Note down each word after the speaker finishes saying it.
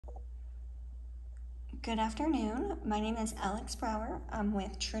Good afternoon. My name is Alex Brower. I'm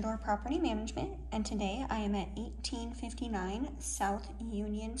with Trudor Property Management, and today I am at 1859 South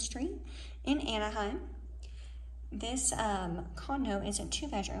Union Street in Anaheim. This condo is a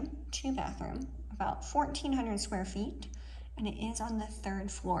 2-bedroom, 2-bathroom, about 1,400 square feet, and it is on the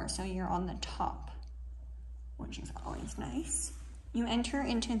 3rd floor, so you're on the top, which is always nice. You enter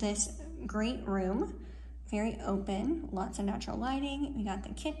into this great room, very open, lots of natural lighting. We got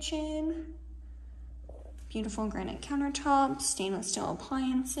the kitchen, beautiful granite countertops, stainless steel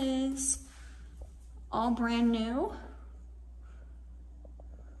appliances, all brand new.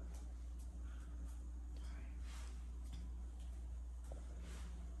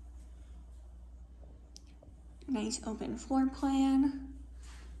 Nice open floor plan.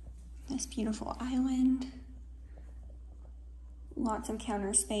 This beautiful island. Lots of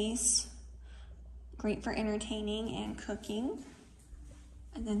counter space. Great for entertaining and cooking.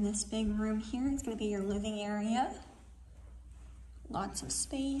 And then this big room here is going to be your living area. Lots of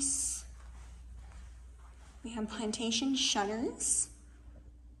space. We have plantation shutters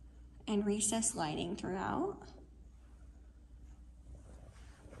and recessed lighting throughout.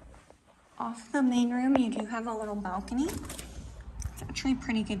 Off the main room, you do have a little balcony. It's actually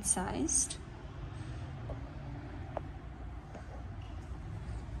pretty good sized.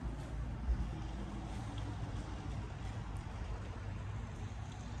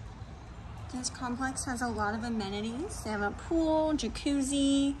 This complex has a lot of amenities. They have a pool,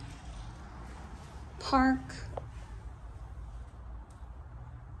 jacuzzi, park.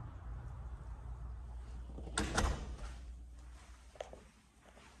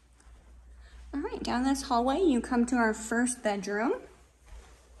 All right, down this hallway, you come to our first bedroom.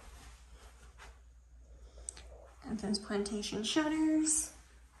 Got those plantation shutters.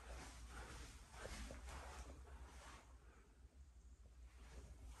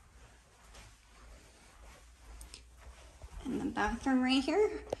 And the bathroom right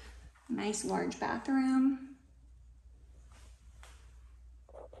here, nice large bathroom.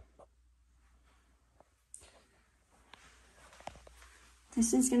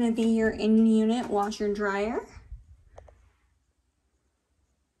 This is going to be your in-unit washer dryer.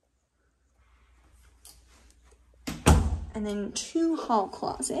 And then 2 hall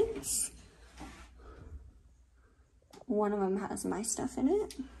closets. One of them has my stuff in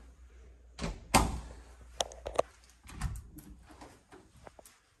it.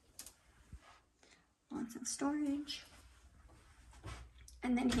 Lots of storage.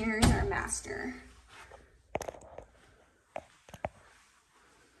 And then here's our master.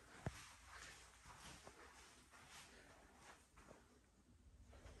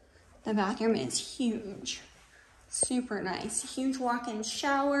 The bathroom is huge, super nice. Huge walk-in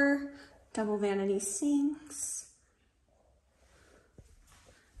shower, double vanity sinks.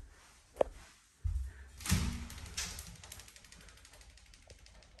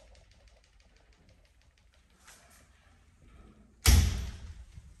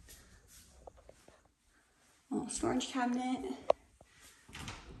 Little storage cabinet,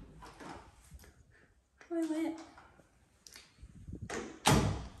 toilet,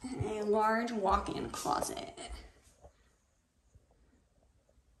 and a large walk-in closet.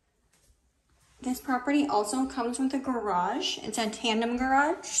 This property also comes with a garage. It's a tandem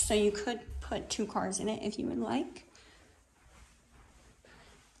garage, so you could put 2 cars in it if you would like.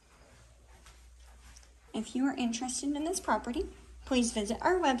 If you are interested in this property, please visit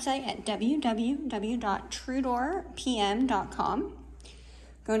our website at www.trudorpm.com.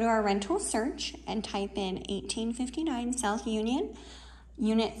 Go to our rental search and type in 1859 South Union,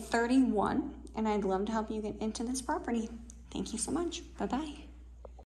 Unit 31, and I'd love to help you get into this property. Thank you so much. Bye-bye.